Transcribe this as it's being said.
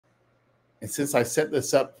And since I set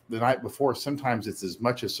this up the night before, sometimes it's as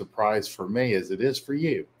much a surprise for me as it is for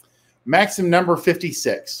you. Maxim number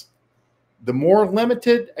 56. The more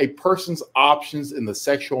limited a person's options in the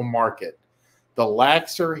sexual market, the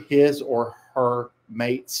laxer his or her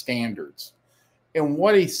mate standards. And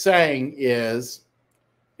what he's saying is,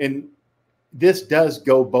 and this does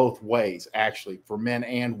go both ways, actually, for men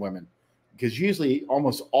and women, because usually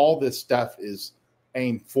almost all this stuff is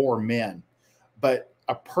aimed for men. But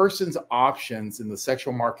a person's options in the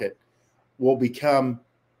sexual market will become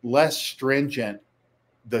less stringent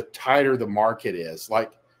the tighter the market is.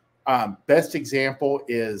 Like, best example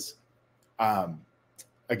is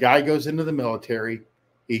a guy goes into the military.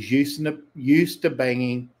 He's used to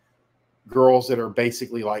banging girls that are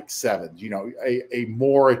basically like sevens, a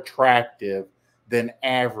more attractive than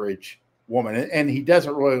average woman. And he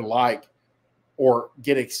doesn't really like or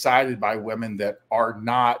get excited by women that are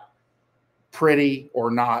not pretty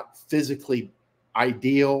or not physically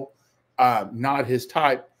ideal, not his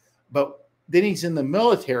type. But then he's in the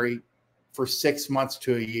military for 6 months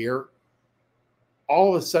to a year.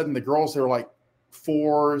 All of a sudden, the girls that are like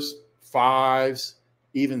 4s, 5s,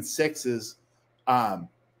 even 6s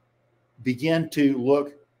begin to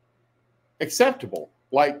look acceptable.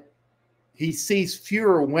 Like, he sees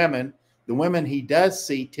fewer women. The women he does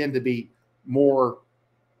see tend to be more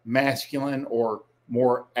masculine or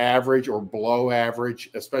more average or below average,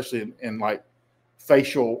 especially in like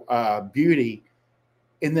facial beauty.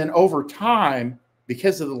 And then over time,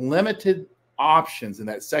 because of the limited options in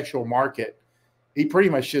that sexual market, he pretty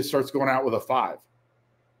much just starts going out with a 5.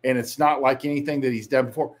 And it's not like anything that he's done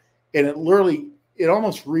before. And it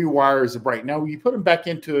almost rewires the brain. Now, you put him back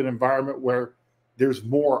into an environment where there's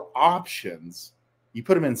more options. You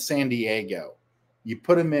put him in San Diego, you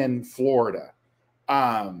put him in Florida.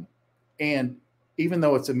 And even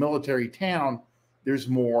though it's a military town, there's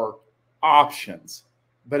more options.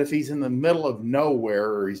 But if he's in the middle of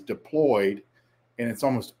nowhere or he's deployed and it's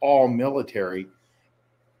almost all military,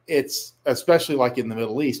 it's, especially like in the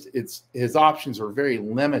Middle East, his options are very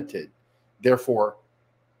limited. Therefore,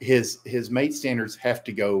 his mate standards have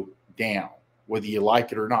to go down, whether you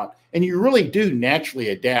like it or not. And you really do naturally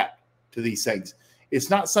adapt to these things. It's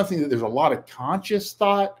not something that there's a lot of conscious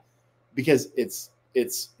thought, because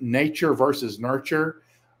it's nature versus nurture.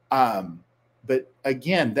 But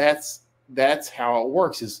again, that's how it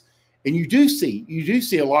works. And you do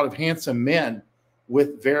see a lot of handsome men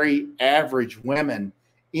with very average women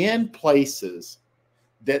in places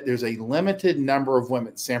that there's a limited number of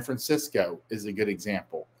women. San Francisco is a good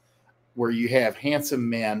example, where you have handsome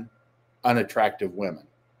men, unattractive women.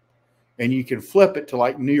 And you can flip it to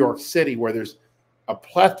like New York City, where there's a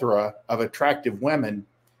plethora of attractive women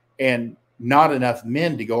and not enough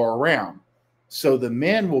men to go around. So the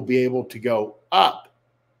men will be able to go up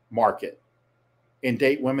market and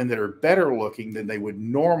date women that are better looking than they would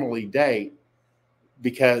normally date,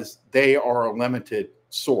 because they are a limited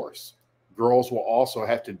source. Girls will also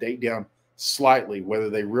have to date down slightly, whether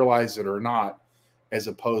they realize it or not, as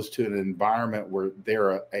opposed to an environment where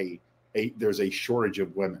there's a shortage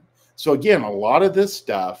of women. So again, a lot of this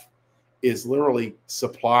stuff is literally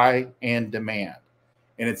supply and demand.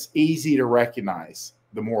 And it's easy to recognize.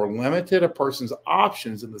 The more limited a person's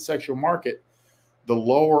options in the sexual market, the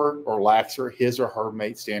lower or laxer his or her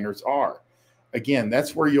mate standards are. Again,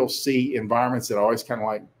 that's where you'll see environments that I always kind of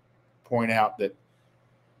like point out, that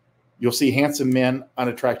you'll see handsome men,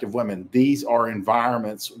 unattractive women. These are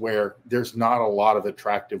environments where there's not a lot of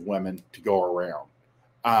attractive women to go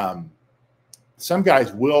around. Some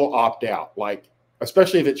guys will opt out, like,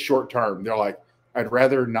 especially if it's short term. They're like, I'd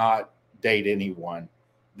rather not date anyone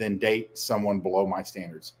than date someone below my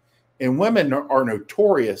standards. And women are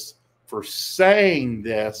notorious for saying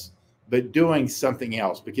this, but doing something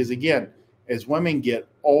else. Because again, as women get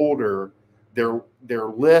older, their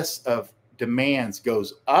list of demands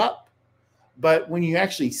goes up. But when you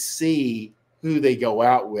actually see who they go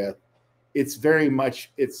out with, it's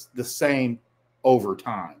the same over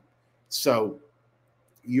time. So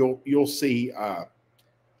you'll see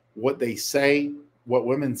what they say, what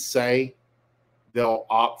women say they'll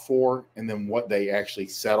opt for, and then what they actually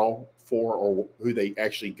settle for, or who they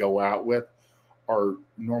actually go out with, are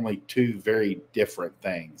normally two very different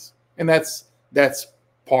things. And that's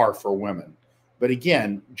par for women. But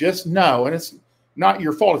again, just know, and it's not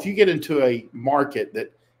your fault if you get into a market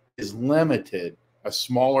that is limited, a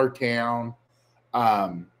smaller town,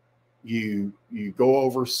 you go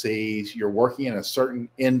overseas, you're working in a certain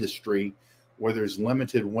industry where there's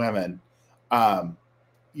limited women,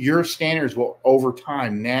 your standards will over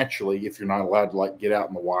time naturally, if you're not allowed to like get out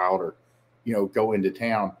in the wild or go into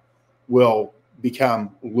town, will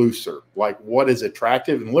become looser. Like what is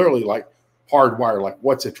attractive, and literally like hardwired, like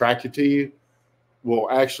what's attractive to you will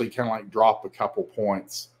actually kind of like drop a couple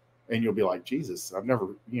points, and you'll be like, Jesus, I've never,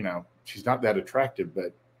 she's not that attractive,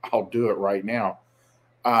 but I'll do it right now.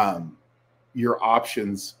 Your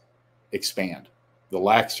options expand. The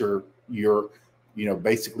laxer,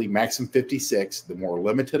 basically Maxim 56, the more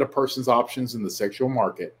limited a person's options in the sexual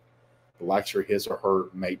market, the laxer his or her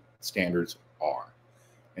mate standards are.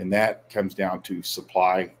 And that comes down to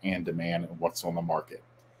supply and demand and what's on the market.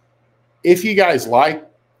 If you guys like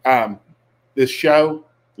this show,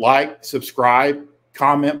 like, subscribe,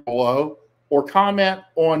 comment below, or comment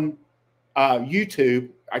on YouTube.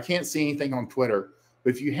 I can't see anything on Twitter,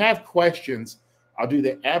 but if you have questions, I'll do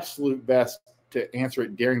the absolute best to answer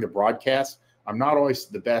it during the broadcast. I'm not always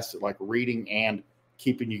the best at like reading and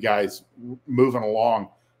keeping you guys moving along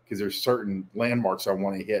because there's certain landmarks I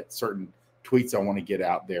want to hit, certain tweets I want to get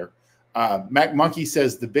out there. Mac Monkey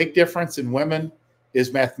says the big difference in women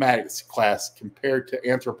is mathematics class compared to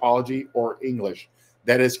anthropology or English.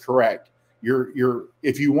 That is correct.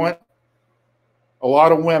 If you want a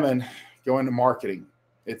lot of women go into marketing,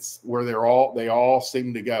 it's where they all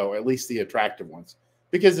seem to go, at least the attractive ones,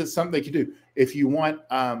 because it's something they can do. If you want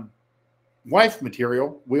wife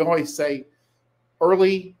material, we always say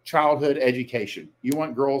early childhood education. You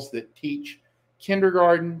want girls that teach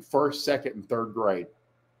kindergarten, first, second, and third grade.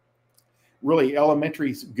 Really,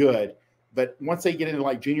 elementary's good, but once they get into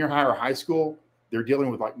like junior high or high school, they're dealing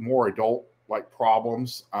with like more adult like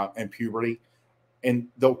problems and puberty, and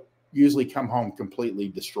they'll usually come home completely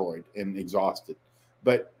destroyed and exhausted.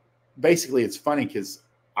 But basically, it's funny because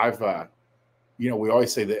I've, we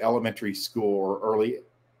always say the elementary school or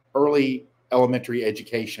early elementary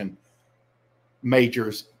education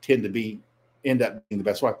majors tend to end up being the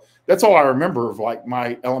best one. That's all I remember of like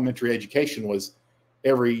my elementary education was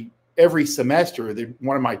every semester that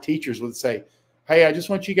one of my teachers would say, hey, I just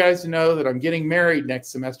want you guys to know that I'm getting married next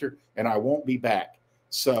semester and I won't be back.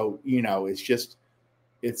 So,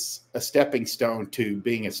 it's a stepping stone to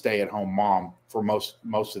being a stay-at-home mom for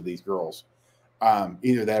most of these girls.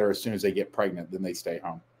 Either that or as soon as they get pregnant, then they stay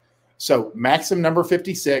home. So Maxim number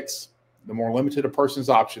 56, the more limited a person's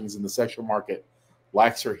options in the sexual market,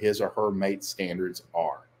 laxer his or her mate standards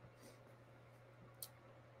are.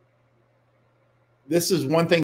 This is one thing